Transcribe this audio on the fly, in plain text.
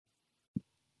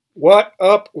What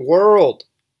up, world?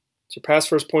 It's your past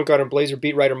first point guard and Blazer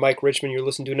beat writer Mike Richmond. You're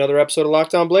listening to another episode of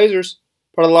Locked On Blazers,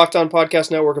 part of the Locked On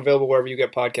Podcast Network, available wherever you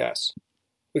get podcasts.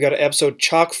 We got an episode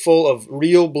chock full of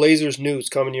real Blazers news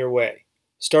coming your way,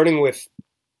 starting with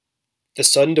the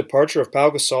sudden departure of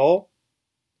Pau Gasol.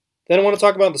 Then I want to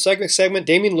talk about in the second segment,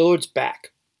 Damian Lillard's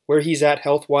back, where he's at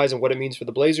health-wise and what it means for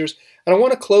the Blazers. And I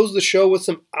want to close the show with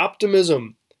some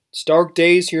optimism. It's dark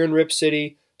days here in Rip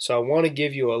City, so I want to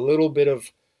give you a little bit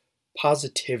of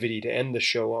positivity to end the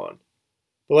show on.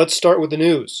 But let's start with the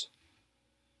news.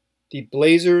 The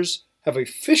Blazers have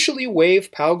officially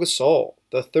waived Pau Gasol,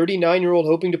 the 39-year-old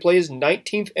hoping to play his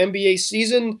 19th NBA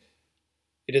season.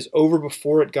 It is over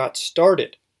before it got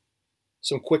started.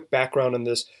 Some quick background on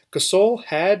this. Gasol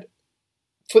had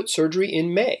foot surgery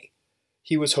in May.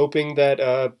 He was hoping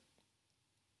that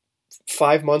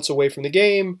 5 months away from the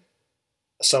game,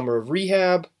 a summer of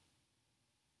rehab,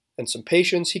 and some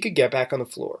patience, he could get back on the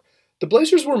floor. The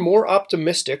Blazers were more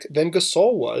optimistic than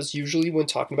Gasol was usually when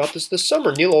talking about this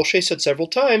summer. Neil Olshey said several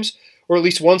times, or at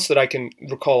least once that I can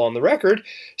recall on the record,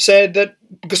 said that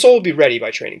Gasol would be ready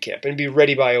by training camp and be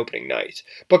ready by opening night.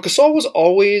 But Gasol was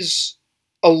always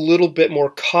a little bit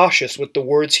more cautious with the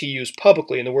words he used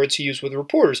publicly and the words he used with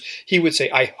reporters. He would say,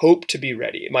 I hope to be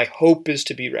ready. My hope is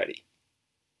to be ready.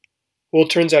 Well, it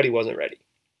turns out he wasn't ready.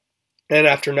 And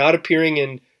after not appearing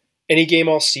in any game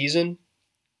all season,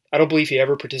 I don't believe he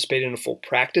ever participated in a full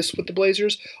practice with the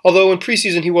Blazers, although in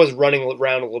preseason he was running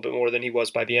around a little bit more than he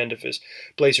was by the end of his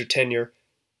Blazer tenure.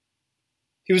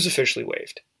 He was officially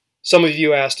waived. Some of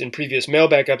you asked in previous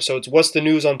mailbag episodes, what's the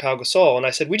news on Pau Gasol? And I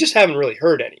said, we just haven't really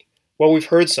heard any. Well, we've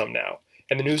heard some now,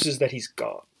 and the news is that he's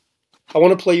gone. I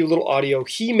want to play you a little audio.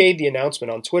 He made the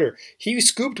announcement on Twitter. He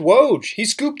scooped Woj. He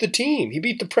scooped the team. He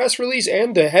beat the press release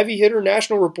and the heavy hitter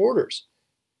national reporters,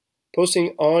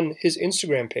 posting on his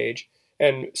Instagram page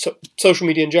and social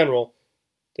media in general,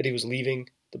 that he was leaving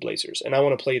the Blazers. And I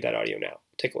want to play that audio now.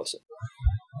 Take a listen.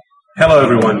 Hello,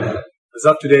 everyone. As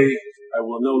of today, I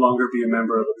will no longer be a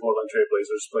member of the Portland Trail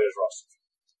Blazers players roster.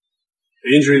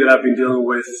 The injury that I've been dealing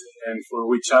with and for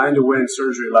which I underwent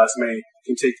surgery last May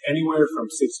can take anywhere from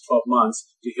 6 to 12 months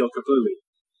to heal completely.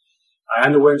 I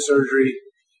underwent surgery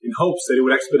in hopes that it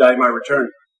would expedite my return,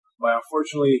 but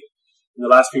unfortunately, in the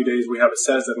last few days, we have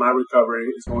assessed that my recovery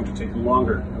is going to take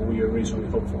longer than we originally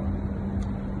hoped for.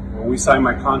 When we signed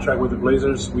my contract with the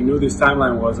Blazers, we knew this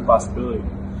timeline was a possibility.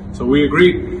 So we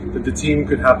agreed that the team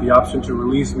could have the option to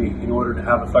release me in order to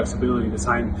have the flexibility to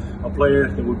sign a player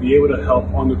that would be able to help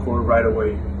on the court right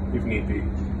away if need be.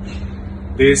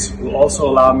 This will also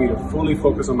allow me to fully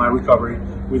focus on my recovery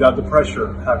without the pressure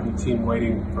of having the team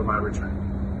waiting for my return.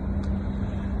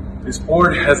 The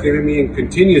sport has given me and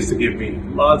continues to give me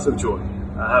lots of joy.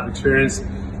 I have experienced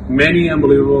many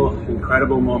unbelievable,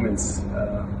 incredible moments,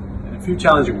 and a few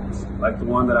challenging ones, like the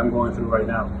one that I'm going through right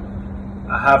now.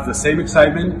 I have the same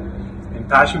excitement and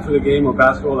passion for the game of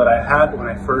basketball that I had when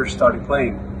I first started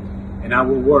playing, and I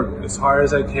will work as hard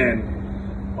as I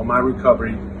can on my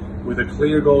recovery with a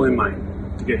clear goal in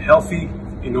mind, to get healthy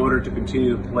in order to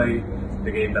continue to play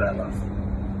the game that I love.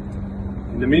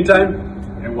 In the meantime,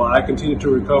 and while I continue to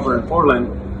recover in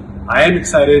Portland, I am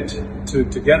excited to,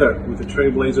 together with the Trail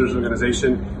Blazers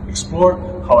organization, explore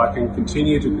how I can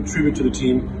continue to contribute to the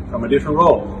team from a different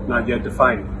role, not yet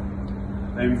defined.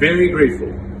 I am very grateful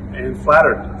and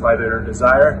flattered by their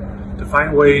desire to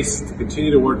find ways to continue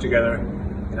to work together,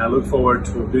 and I look forward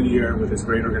to a good year with this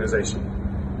great organization.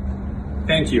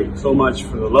 Thank you so much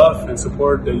for the love and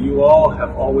support that you all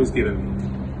have always given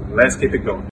me. Let's keep it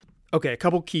going. Okay, a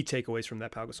couple key takeaways from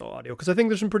that Pau Gasol audio, because I think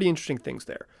there's some pretty interesting things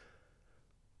there.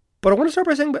 But I want to start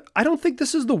by saying, but I don't think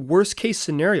this is the worst case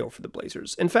scenario for the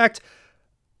Blazers. In fact,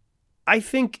 I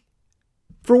think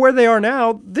for where they are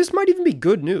now, this might even be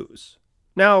good news.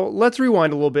 Now, let's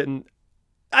rewind a little bit, and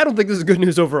I don't think this is good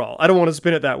news overall. I don't want to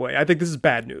spin it that way. I think this is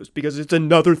bad news because it's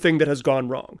another thing that has gone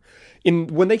wrong.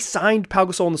 When they signed Pau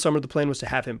Gasol in the summer, the plan was to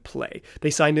have him play. They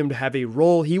signed him to have a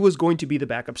role. He was going to be the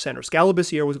backup center. Skal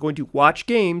Labissière was going to watch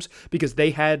games because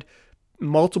they had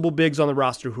multiple bigs on the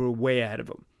roster who were way ahead of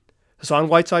him. Hassan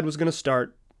Whiteside was going to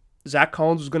start. Zach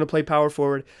Collins was going to play power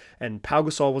forward, and Pau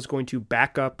Gasol was going to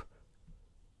back up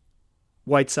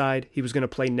Whiteside. He was going to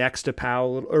play next to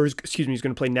he was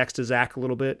going to play next to Zach a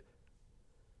little bit.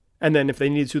 And then if they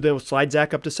needed to, they would slide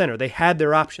Zach up to center. They had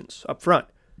their options up front.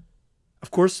 Of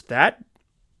course, that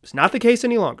is not the case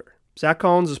any longer. Zach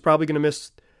Collins is probably going to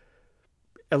miss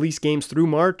at least games through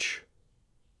March.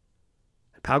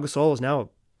 Pau Gasol is now a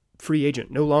free agent,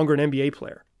 no longer an NBA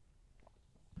player.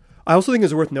 I also think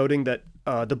it's worth noting that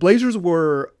the Blazers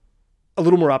were a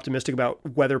little more optimistic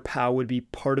about whether Pau would be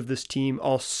part of this team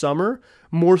all summer,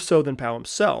 more so than Pau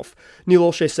himself. Neil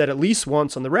Olshey said at least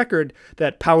once on the record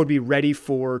that Pau would be ready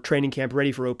for training camp,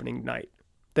 ready for opening night,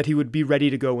 that he would be ready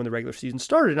to go when the regular season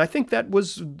started. And I think that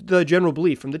was the general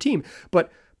belief from the team.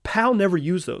 But Pau never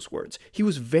used those words. He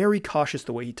was very cautious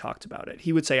the way he talked about it.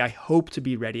 He would say, I hope to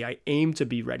be ready. I aim to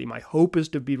be ready. My hope is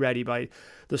to be ready by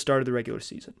the start of the regular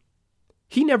season.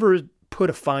 He never put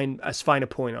as fine a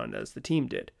point on it as the team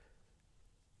did.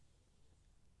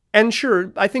 And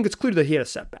sure, I think it's clear that he had a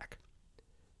setback.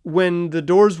 When the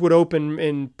doors would open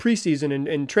in preseason and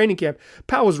in training camp,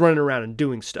 Pau was running around and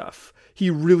doing stuff. He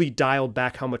really dialed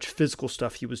back how much physical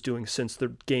stuff he was doing since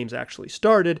the games actually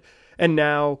started. And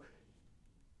now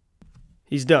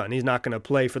he's done. He's not going to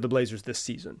play for the Blazers this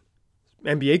season.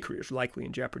 NBA career is likely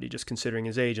in jeopardy just considering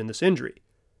his age and this injury.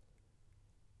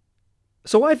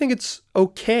 So why I think it's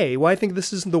okay, why I think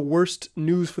this isn't the worst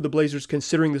news for the Blazers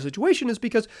considering the situation is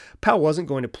because Pau wasn't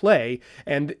going to play.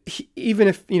 And even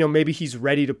if, maybe he's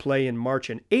ready to play in March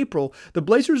and April, the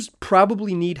Blazers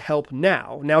probably need help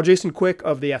now. Now, Jason Quick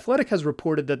of The Athletic has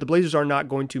reported that the Blazers are not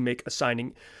going to make a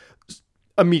signing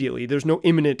immediately. There's no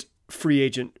imminent free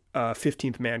agent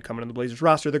 15th man coming on the Blazers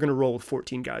roster. They're going to roll with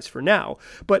 14 guys for now.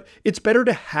 But it's better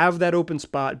to have that open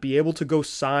spot, be able to go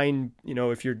sign,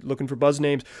 if you're looking for buzz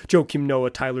names, Joakim Noah,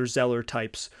 Tyler Zeller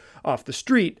types off the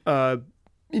street, backup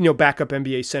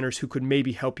NBA centers who could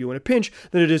maybe help you in a pinch,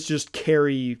 than it is just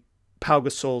carry Pau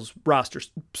Gasol's roster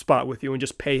spot with you and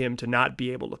just pay him to not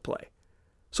be able to play.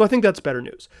 So I think that's better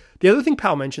news. The other thing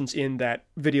Pau mentions in that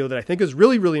video that I think is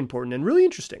really, really important and really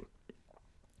interesting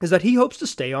is that he hopes to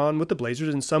stay on with the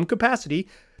Blazers in some capacity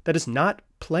that is not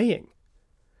playing.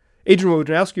 Adrian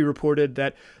Wojnarowski reported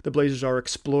that the Blazers are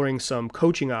exploring some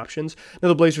coaching options. Now,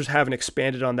 the Blazers haven't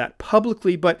expanded on that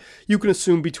publicly, but you can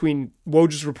assume between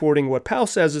Woj's reporting what Pau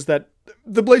says is that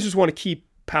the Blazers want to keep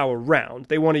Pau around.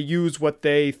 They want to use what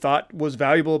they thought was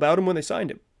valuable about him when they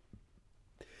signed him.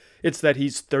 It's that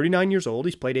he's 39 years old.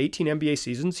 He's played 18 NBA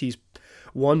seasons. He's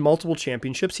won multiple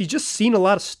championships. He's just seen a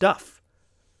lot of stuff.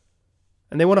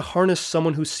 And they want to harness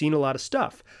someone who's seen a lot of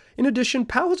stuff. In addition,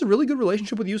 Pau has a really good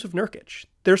relationship with Jusuf Nurkic.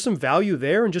 There's some value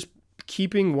there in just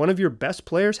keeping one of your best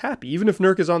players happy. Even if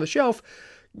Nurk is on the shelf,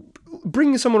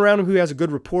 bringing someone around him who has a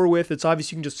good rapport with, it's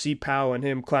obvious you can just see Pau and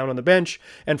him clown on the bench.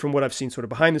 And from what I've seen sort of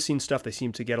behind the scenes stuff, they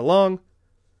seem to get along,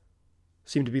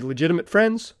 seem to be legitimate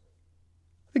friends.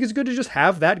 I think it's good to just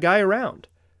have that guy around,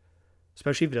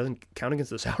 especially if it doesn't count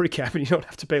against the salary cap and you don't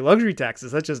have to pay luxury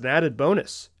taxes. That's just an added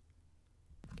bonus.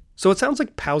 So it sounds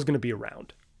like Pau's going to be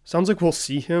around. Sounds like we'll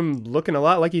see him looking a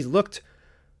lot like he's looked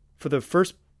for the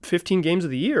first 15 games of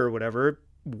the year or whatever,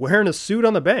 wearing a suit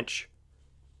on the bench.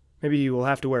 Maybe he will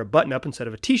have to wear a button-up instead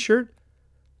of a t-shirt.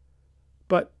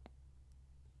 But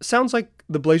it sounds like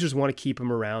the Blazers want to keep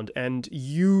him around and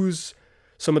use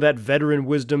some of that veteran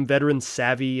wisdom, veteran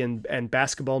savvy, and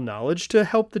basketball knowledge to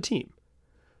help the team.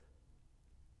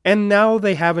 And now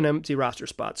they have an empty roster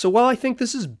spot. So while I think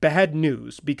this is bad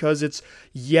news because it's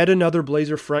yet another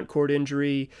Blazer frontcourt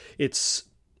injury, it's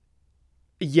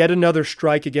yet another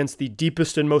strike against the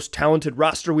deepest and most talented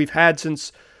roster we've had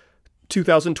since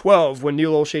 2012 when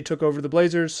Neil Olshey took over the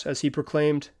Blazers, as he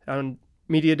proclaimed on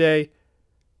Media Day.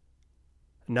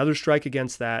 Another strike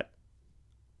against that.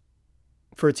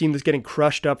 For a team that's getting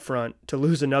crushed up front, to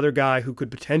lose another guy who could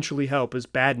potentially help is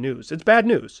bad news. It's bad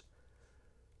news.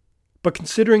 But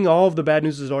considering all of the bad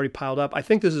news is already piled up, I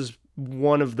think this is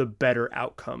one of the better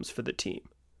outcomes for the team.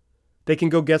 They can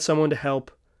go get someone to help,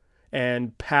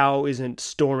 and Pau isn't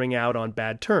storing out on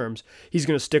bad terms. He's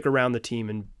going to stick around the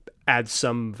team and add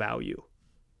some value.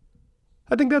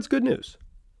 I think that's good news.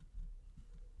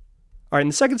 All right, in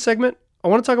the second segment, I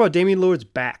want to talk about Damian Lillard's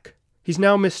back. He's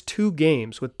now missed 2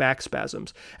 games with back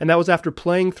spasms, and that was after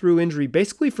playing through injury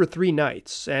basically for 3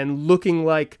 nights and looking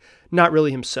like not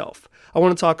really himself. I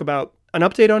want to talk about an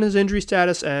update on his injury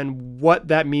status and what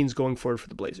that means going forward for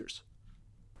the Blazers.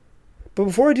 But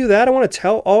before I do that, I want to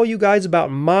tell all you guys about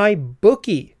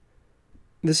MyBookie.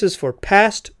 This is for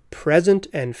past, present,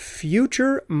 and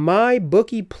future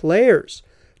MyBookie players.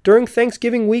 During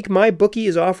Thanksgiving week, MyBookie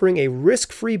is offering a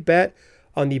risk-free bet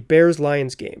on the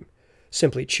Bears-Lions game.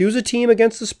 Simply choose a team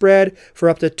against the spread for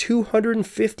up to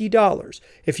 $250.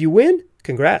 If you win,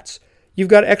 congrats. You've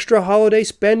got extra holiday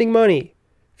spending money.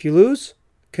 If you lose,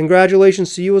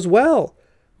 congratulations to you as well.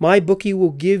 MyBookie will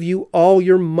give you all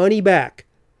your money back.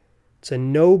 It's a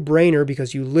no-brainer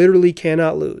because you literally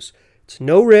cannot lose. It's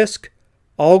no risk,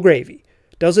 all gravy.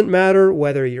 Doesn't matter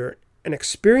whether you're an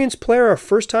experienced player or a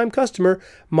first-time customer,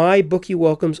 MyBookie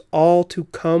welcomes all to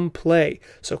come play.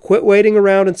 So quit waiting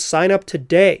around and sign up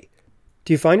today.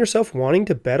 Do you find yourself wanting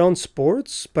to bet on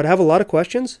sports but have a lot of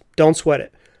questions? Don't sweat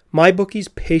it. MyBookie's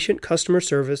patient customer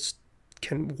service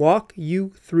can walk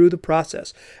you through the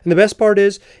process. And the best part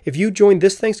is, if you join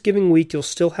this Thanksgiving week, you'll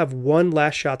still have one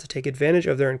last shot to take advantage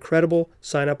of their incredible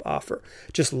sign-up offer.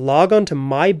 Just log on to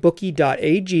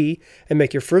mybookie.ag and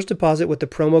make your first deposit with the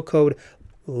promo code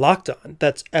LOCKEDON.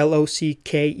 That's LOCKEDON.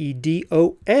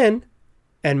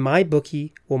 And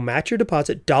MyBookie will match your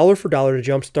deposit dollar for dollar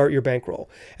to jumpstart your bankroll.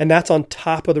 And that's on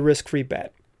top of the risk-free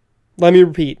bet. Let me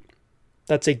repeat.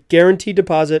 That's a guaranteed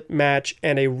deposit match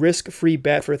and a risk-free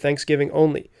bet for Thanksgiving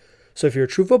only. So if you're a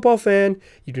true football fan,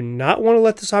 you do not want to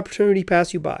let this opportunity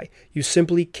pass you by. You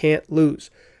simply can't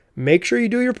lose. Make sure you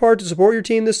do your part to support your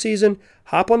team this season.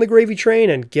 Hop on the gravy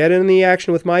train and get in the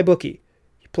action with MyBookie.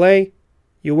 You play,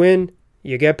 you win,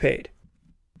 you get paid.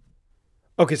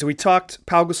 Okay, so we talked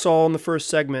Pau Gasol in the first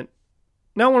segment.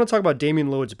 Now I want to talk about Damian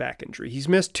Lillard's back injury. He's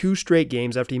missed 2 straight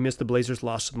games after he missed the Blazers'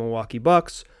 loss to the Milwaukee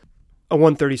Bucks, a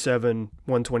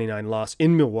 137-129 loss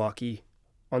in Milwaukee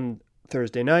on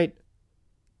Thursday night.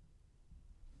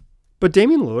 But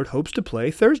Damian Lillard hopes to play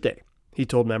Thursday, he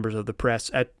told members of the press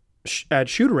at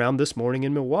shoot-around this morning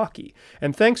in Milwaukee.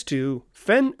 And thanks to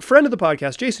friend of the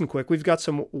podcast, Jason Quick, we've got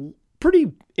some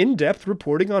pretty in-depth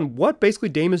reporting on what basically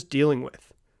Dame is dealing with.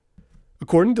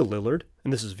 According to Lillard,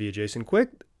 and this is via Jason Quick,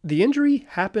 the injury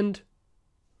happened,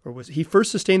 he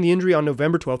first sustained the injury on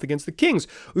November 12th against the Kings.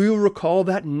 You'll recall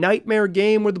that nightmare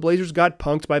game where the Blazers got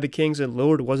punked by the Kings and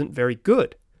Lillard wasn't very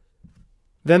good.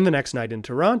 Then the next night in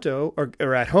Toronto,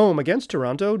 or at home against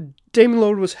Toronto, Damian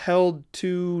Lillard was held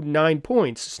to 9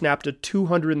 points, snapped a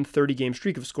 230-game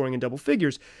streak of scoring in double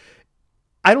figures.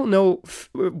 I don't know,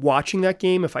 watching that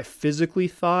game, if I physically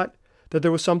thought that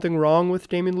there was something wrong with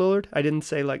Damian Lillard. I didn't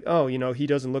say he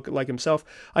doesn't look like himself.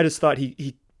 I just thought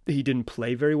he didn't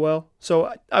play very well.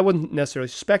 So I wasn't necessarily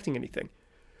suspecting anything.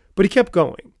 But he kept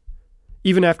going.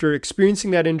 Even after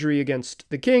experiencing that injury against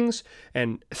the Kings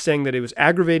and saying that it was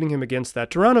aggravating him against that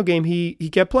Toronto game, he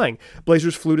kept playing.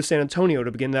 Blazers flew to San Antonio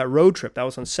to begin that road trip. That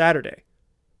was on Saturday.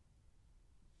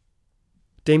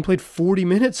 Dame played 40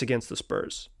 minutes against the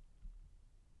Spurs.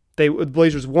 The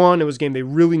Blazers won. It was a game they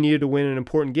really needed to win, an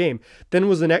important game. Then it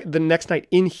was the next night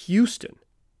in Houston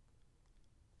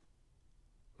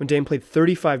when Dame played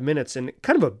 35 minutes and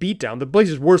kind of a beatdown. The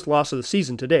Blazers' worst loss of the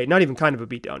season today. Not even kind of a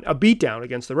beatdown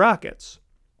against the Rockets.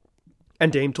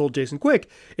 And Dame told Jason Quick,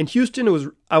 in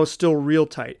Houston, I was still real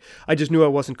tight. I just knew I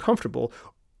wasn't comfortable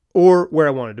or where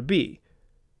I wanted to be.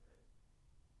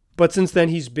 But since then,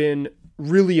 he's been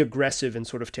really aggressive in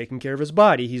sort of taking care of his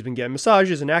body. He's been getting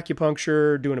massages and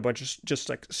acupuncture, doing a bunch of just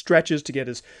like stretches to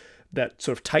get that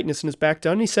sort of tightness in his back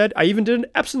done. He said, I even did an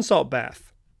Epsom salt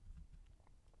bath.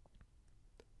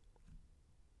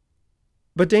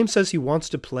 But Dame says he wants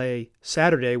to play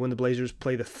Saturday when the Blazers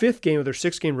play the 5th game of their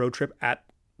 6-game road trip at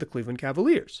the Cleveland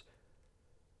Cavaliers.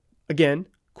 Again,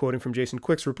 quoting from Jason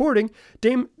Quick's reporting,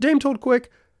 Dame told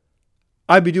Quick,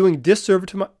 I'd be doing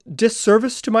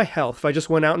disservice to my health if I just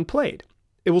went out and played.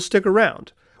 It will stick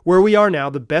around. Where we are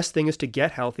now, the best thing is to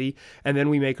get healthy, and then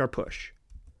we make our push.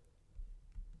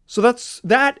 So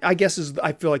that, I guess, is,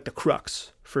 I feel like, the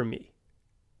crux for me.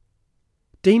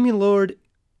 Damian Lillard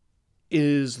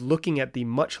is looking at the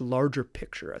much larger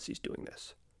picture as he's doing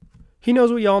this. He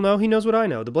knows what y'all know. He knows what I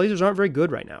know. The Blazers aren't very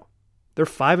good right now. They're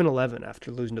 5-11 after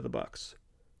losing to the Bucks.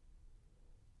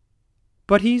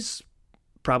 But he's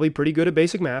probably pretty good at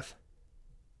basic math.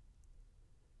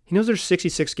 He knows there's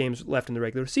 66 games left in the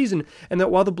regular season, and that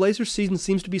while the Blazers season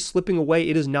seems to be slipping away,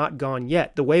 it is not gone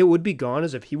yet. The way it would be gone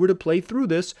is if he were to play through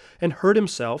this and hurt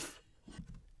himself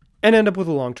and end up with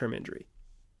a long-term injury.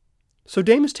 So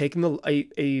Dame is taking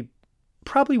a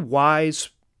probably wise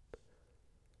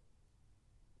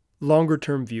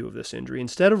longer-term view of this injury.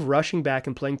 Instead of rushing back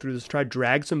and playing through this to try to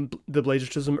drag the Blazers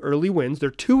to some early wins,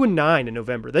 they're 2-9 in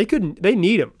November. They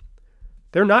need him.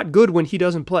 They're not good when he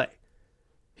doesn't play.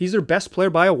 He's their best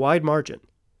player by a wide margin.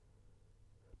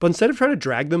 But instead of trying to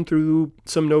drag them through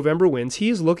some November wins, he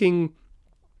is looking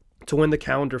to when the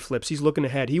calendar flips. He's looking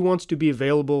ahead. He wants to be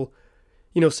available.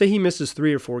 Say he misses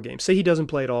 3 or 4 games. Say he doesn't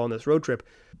play at all on this road trip,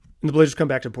 and the Blazers come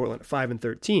back to Portland at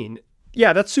 5-13.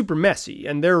 Yeah, that's super messy,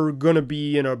 and they're going to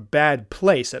be in a bad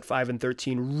place at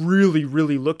 5-13, really,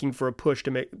 really looking for a push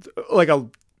to make, like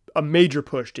a major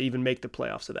push to even make the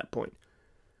playoffs at that point.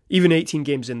 Even 18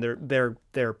 games in, their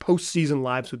postseason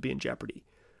lives would be in jeopardy.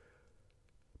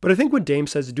 But I think what Dame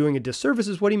says is doing a disservice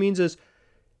is what he means is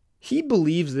he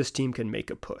believes this team can make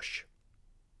a push.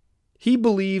 He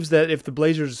believes that if the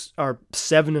Blazers are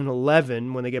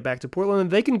 7-11 when they get back to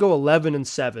Portland, they can go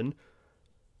 11-7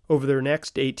 over their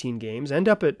next 18 games, end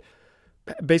up at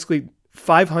basically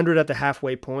 500 at the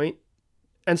halfway point,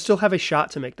 and still have a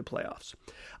shot to make the playoffs.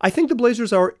 I think the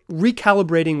Blazers are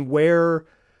recalibrating where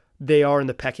they are in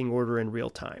the pecking order in real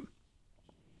time.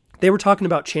 They were talking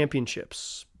about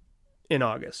championships in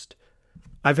August.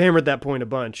 I've hammered that point a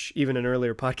bunch, even in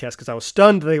earlier podcasts, because I was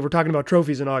stunned they were talking about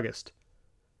trophies in August.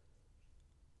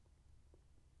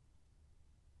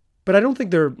 But I don't think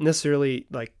they're necessarily,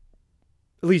 like,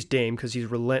 at least Dame, because he's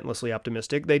relentlessly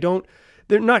optimistic.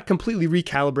 They're not completely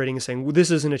recalibrating and saying, well,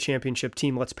 this isn't a championship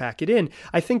team, let's pack it in.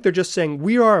 I think they're just saying,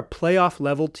 we are a playoff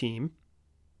level team.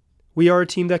 We are a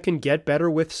team that can get better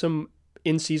with some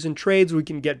in-season trades. We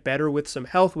can get better with some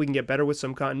health. We can get better with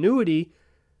some continuity.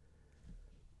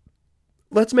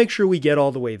 Let's make sure we get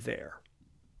all the way there.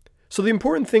 So the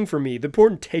important thing for me, the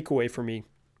important takeaway for me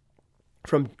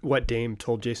from what Dame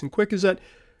told Jason Quick is that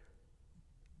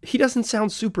he doesn't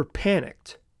sound super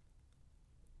panicked.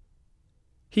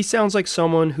 He sounds like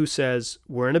someone who says,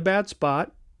 we're in a bad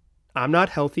spot. I'm not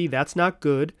healthy. That's not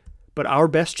good. But our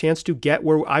best chance to get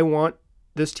where I want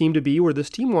this team to be, where this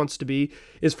team wants to be,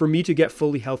 is for me to get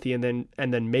fully healthy and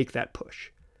then make that push.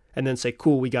 And then say,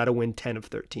 cool, we got to win 10 of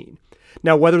 13.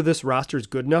 Now, whether this roster is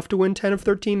good enough to win 10 of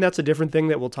 13, that's a different thing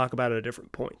that we'll talk about at a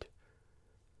different point.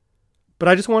 But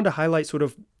I just wanted to highlight sort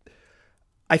of,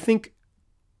 I think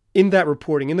in that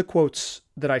reporting, in the quotes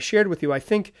that I shared with you, I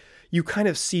think you kind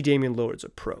of see Damian Lillard's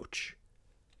approach.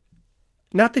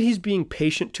 Not that he's being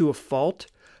patient to a fault,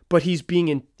 but he's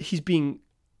being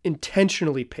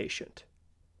intentionally patient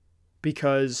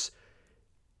because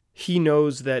he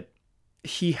knows that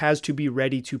he has to be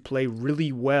ready to play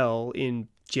really well in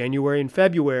January and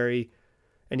February,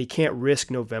 and he can't risk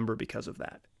November because of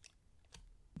that.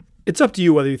 It's up to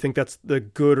you whether you think that's the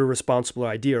good or responsible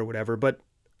idea or whatever, but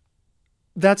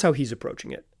that's how he's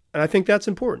approaching it. And I think that's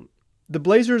important. The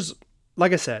Blazers,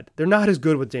 like I said, they're not as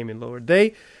good with Damian Lillard.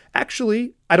 They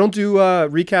actually, I don't do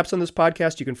recaps on this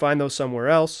podcast. You can find those somewhere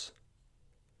else.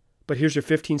 But here's your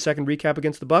 15-second recap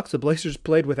against the Bucks. The Blazers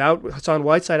played without Hassan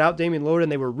Whiteside, out Damian Lillard,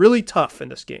 and they were really tough in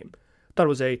this game. I thought it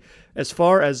was as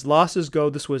far as losses go,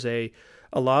 this was a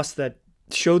loss that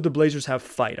showed the Blazers have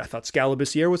fight. I thought Skal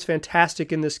Labissière was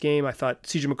fantastic in this game. I thought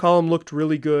CJ McCollum looked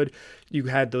really good. You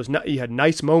had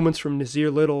nice moments from Nasir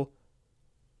Little.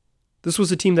 This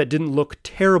was a team that didn't look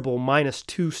terrible, minus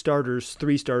 2 starters,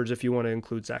 3 starters if you want to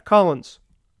include Zach Collins.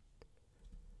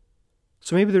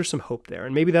 So maybe there's some hope there.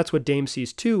 And maybe that's what Dame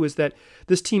sees too, is that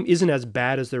this team isn't as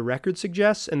bad as their record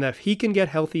suggests, and that if he can get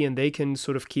healthy and they can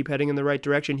sort of keep heading in the right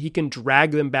direction, he can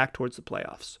drag them back towards the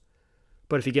playoffs.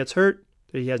 But if he gets hurt,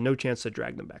 he has no chance to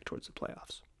drag them back towards the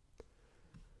playoffs.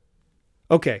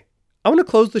 Okay, I want to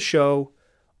close the show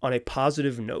on a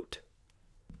positive note.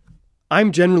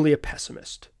 I'm generally a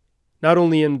pessimist, not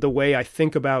only in the way I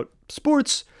think about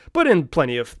sports, but in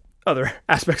plenty of other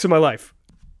aspects of my life.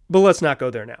 But let's not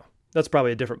go there now. That's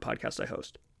probably a different podcast I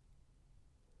host.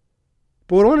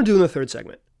 But what I want to do in the third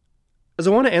segment is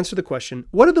I want to answer the question,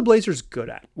 what are the Blazers good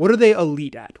at? What are they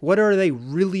elite at? What are they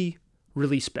really,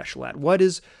 really special at? What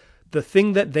is the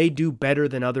thing that they do better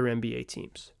than other NBA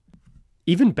teams?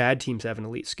 Even bad teams have an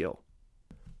elite skill.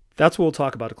 That's what we'll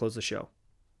talk about to close the show.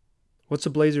 What's the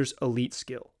Blazers' elite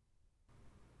skill?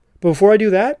 But before I do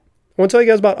that, I want to tell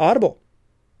you guys about Audible.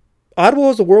 Audible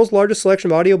is the world's largest selection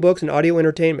of audiobooks and audio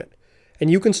entertainment. And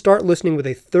you can start listening with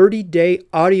a 30-day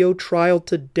audio trial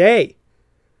today.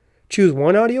 Choose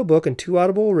one audiobook and 2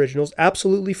 Audible originals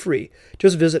absolutely free.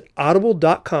 Just visit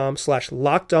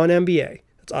audible.com/lockedonnba.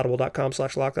 That's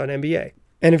audible.com/lockedonnba.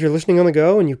 And if you're listening on the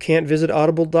go and you can't visit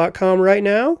audible.com right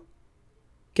now,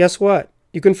 guess what?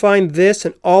 You can find this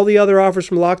and all the other offers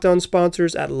from Locked On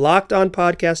sponsors at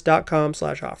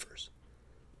lockedonpodcast.com/offers.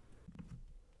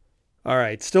 All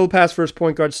right, still pass first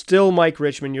point guard, still Mike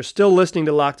Richman. You're still listening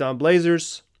to Locked On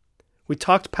Blazers. We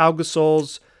talked Pau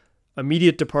Gasol's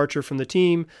immediate departure from the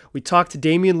team. We talked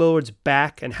Damian Lillard's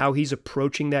back and how he's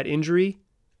approaching that injury.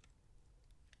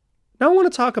 Now I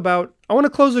want to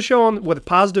close the show on with a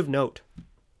positive note.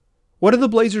 What are the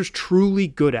Blazers truly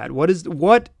good at? What is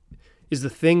the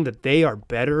thing that they are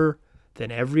better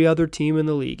than every other team in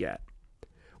the league at?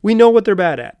 We know what they're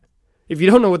bad at. If you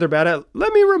don't know what they're bad at,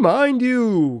 let me remind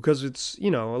you, because it's,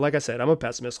 like I said, I'm a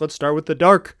pessimist. Let's start with the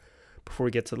dark before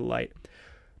we get to the light.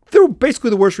 They're basically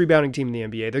the worst rebounding team in the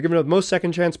NBA. They're giving up the most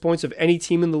second chance points of any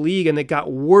team in the league, and they got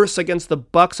worse against the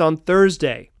Bucks on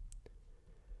Thursday.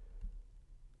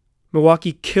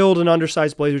 Milwaukee killed an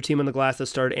undersized Blazer team on the glass that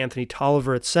started Anthony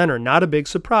Tolliver at center. Not a big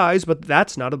surprise, but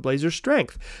that's not a Blazers'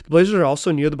 strength. The Blazers are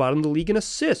also near the bottom of the league in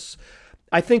assists.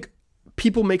 I think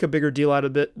people make a bigger deal out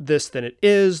of this than it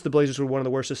is. The Blazers were one of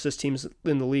the worst assist teams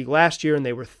in the league last year, and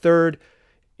they were 3rd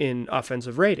in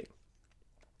offensive rating.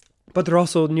 But they're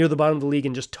also near the bottom of the league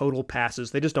in just total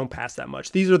passes. They just don't pass that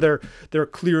much. These are their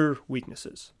clear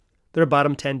weaknesses. They're a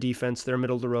bottom 10 defense. They're a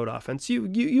middle-of-the-road offense.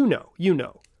 You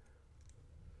know.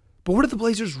 But what are the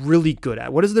Blazers really good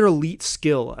at? What is their elite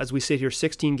skill as we sit here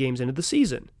 16 games into the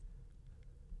season?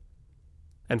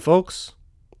 And folks,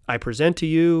 I present to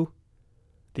you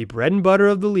the bread and butter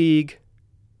of the league,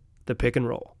 the pick and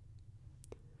roll.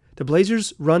 The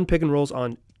Blazers run pick and rolls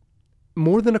on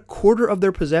more than a quarter of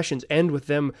their possessions end with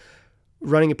them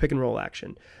running a pick and roll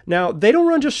action. Now, they don't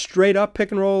run just straight up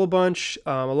pick and roll a bunch.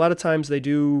 A lot of times they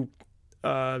do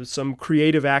some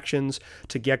creative actions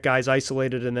to get guys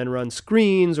isolated and then run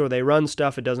screens, or they run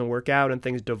stuff, it doesn't work out, and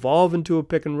things devolve into a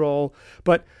pick and roll.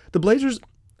 But the Blazers,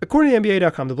 according to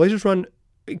NBA.com, the Blazers run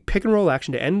a pick and roll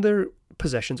action to end their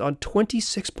possessions on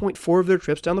 26.4 of their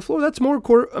trips down the floor. That's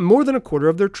more than a quarter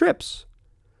of their trips.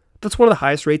 That's one of the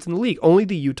highest rates in the league. Only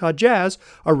the Utah Jazz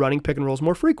are running pick and rolls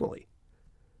more frequently.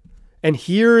 And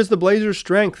here is the Blazers'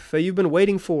 strength that you've been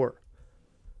waiting for.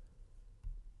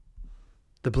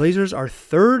 The Blazers are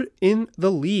third in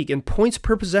the league in points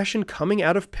per possession coming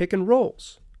out of pick and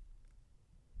rolls,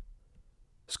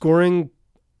 scoring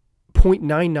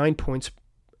 0.99 points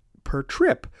per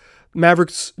trip.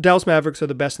 Dallas Mavericks are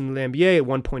the best in the NBA at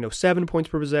 1.07 points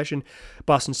per possession.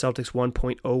 Boston Celtics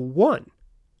 1.01.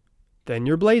 Then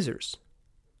your Blazers.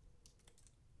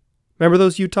 Remember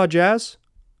those Utah Jazz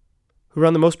who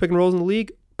run the most pick and rolls in the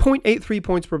league? 0.83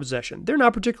 points per possession. They're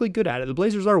not particularly good at it. The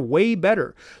Blazers are way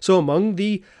better. So among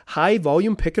the high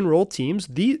volume pick and roll teams,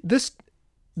 this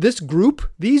group,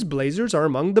 these Blazers are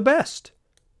among the best.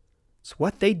 It's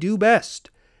what they do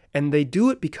best. And they do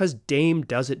it because Dame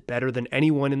does it better than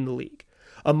anyone in the league.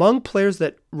 Among players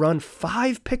that run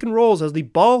 5 pick and rolls as the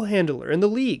ball handler in the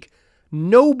league,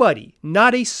 nobody,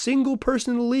 not a single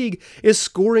person in the league, is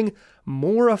scoring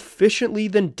more efficiently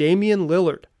than Damian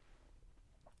Lillard.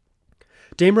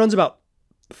 Dame runs about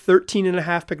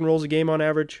 13.5 pick and rolls a game on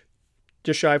average,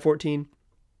 just shy of 14.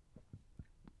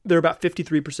 They're about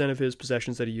 53% of his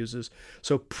possessions that he uses.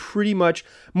 So pretty much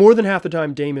more than half the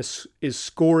time Dame is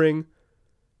scoring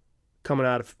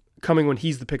coming when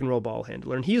he's the pick and roll ball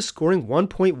handler. And he is scoring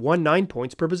 1.19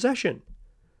 points per possession.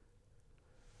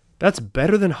 That's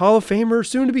better than Hall of Famer,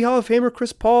 soon-to-be Hall of Famer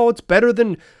Chris Paul. It's better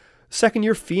than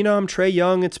second-year phenom Trae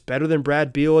Young. It's better than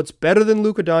Brad Beal. It's better than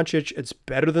Luka Doncic. It's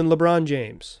better than LeBron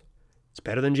James. It's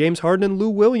better than James Harden and Lou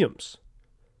Williams.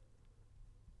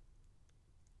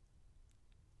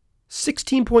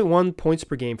 16.1 points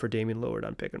per game for Damian Lillard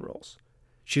on pick and rolls.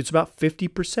 Shoots about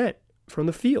 50% from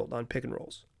the field on pick and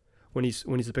rolls when he's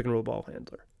the pick and roll ball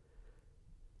handler.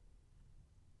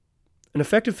 An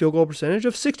effective field goal percentage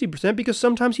of 60% because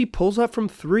sometimes he pulls up from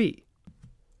 3.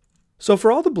 So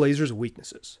for all the Blazers'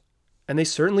 weaknesses, and they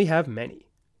certainly have many,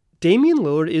 Damian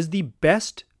Lillard is the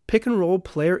best pick and roll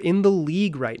player in the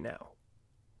league right now.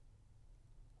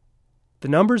 The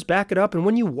numbers back it up, and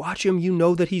when you watch him, you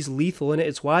know that he's lethal in it.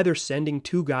 It's why they're sending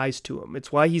 2 guys to him.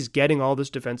 It's why he's getting all this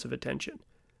defensive attention.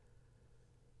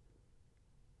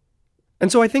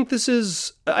 And so I think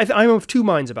I'm of 2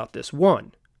 minds about this.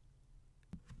 One,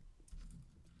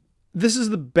 this is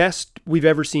the best we've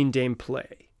ever seen Dame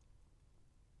play.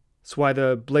 That's why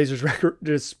the Blazers record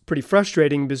is pretty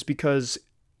frustrating, is because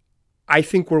I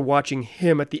think we're watching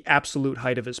him at the absolute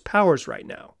height of his powers right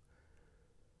now.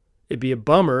 It'd be a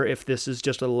bummer if this is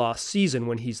just a lost season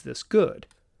when he's this good.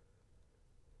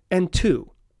 And 2,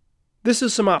 this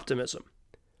is some optimism.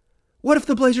 What if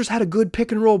the Blazers had a good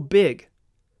pick and roll big?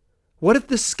 What if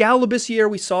the Skal Labissière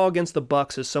we saw against the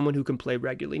Bucks is someone who can play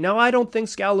regularly? Now, I don't think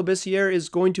Skal Labissière is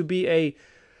going to be a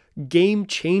game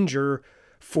changer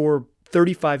for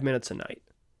 35 minutes a night.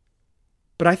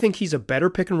 But I think he's a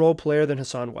better pick and roll player than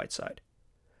Hassan Whiteside.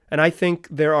 And I think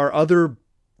there are other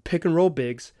pick and roll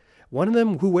bigs. One of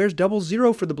them who wears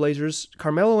 00 for the Blazers,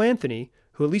 Carmelo Anthony,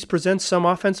 who at least presents some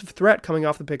offensive threat coming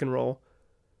off the pick and roll,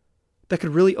 that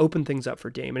could really open things up for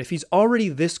Dame. And if he's already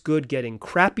this good getting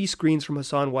crappy screens from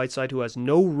Hassan Whiteside, who has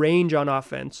no range on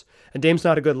offense, and Dame's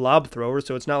not a good lob thrower,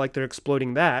 so it's not like they're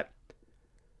exploiting that,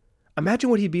 imagine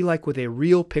what he'd be like with a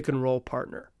real pick and roll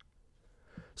partner.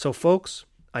 So folks,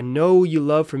 I know you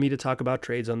love for me to talk about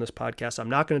trades on this podcast. I'm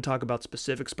not going to talk about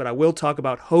specifics, but I will talk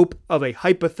about hope of a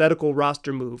hypothetical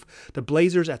roster move. The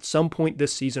Blazers at some point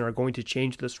this season are going to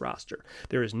change this roster.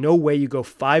 There is no way you go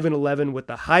 5-11 with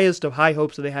the highest of high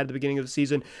hopes that they had at the beginning of the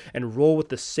season and roll with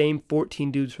the same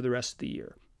 14 dudes for the rest of the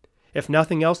year. If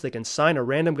nothing else, they can sign a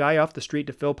random guy off the street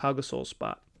to fill Pau Gasol's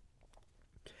spot.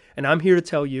 And I'm here to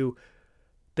tell you,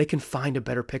 they can find a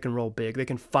better pick and roll big. They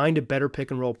can find a better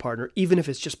pick and roll partner, even if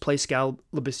it's just play Skal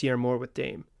Labissière more with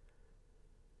Dame.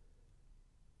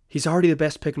 He's already the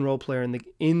best pick and roll player in the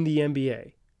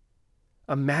NBA.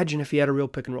 Imagine if he had a real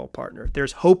pick and roll partner.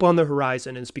 There's hope on the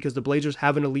horizon, and it's because the Blazers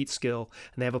have an elite skill,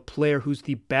 and they have a player who's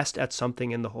the best at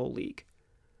something in the whole league.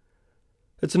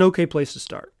 It's an okay place to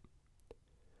start.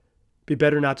 Be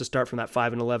better not to start from that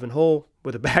 5-11 hole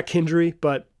with a back injury,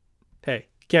 but hey,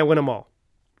 you can't win them all.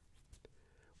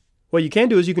 What you can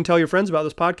do is you can tell your friends about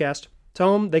this podcast.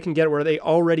 Tell them they can get it where they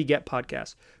already get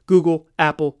podcasts. Google,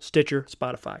 Apple, Stitcher,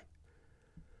 Spotify.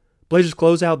 Blazers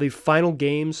close out the final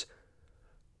games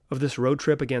of this road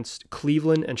trip against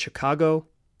Cleveland and Chicago.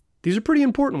 These are pretty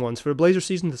important ones for the Blazers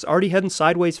season that's already heading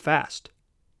sideways fast.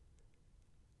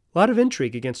 A lot of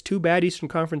intrigue against two bad Eastern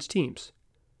Conference teams.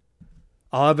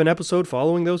 I'll have an episode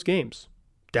following those games,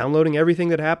 downloading everything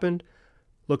that happened,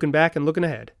 looking back and looking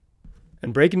ahead,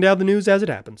 and breaking down the news as it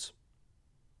happens.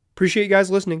 Appreciate you guys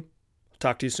listening. I'll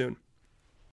talk to you soon.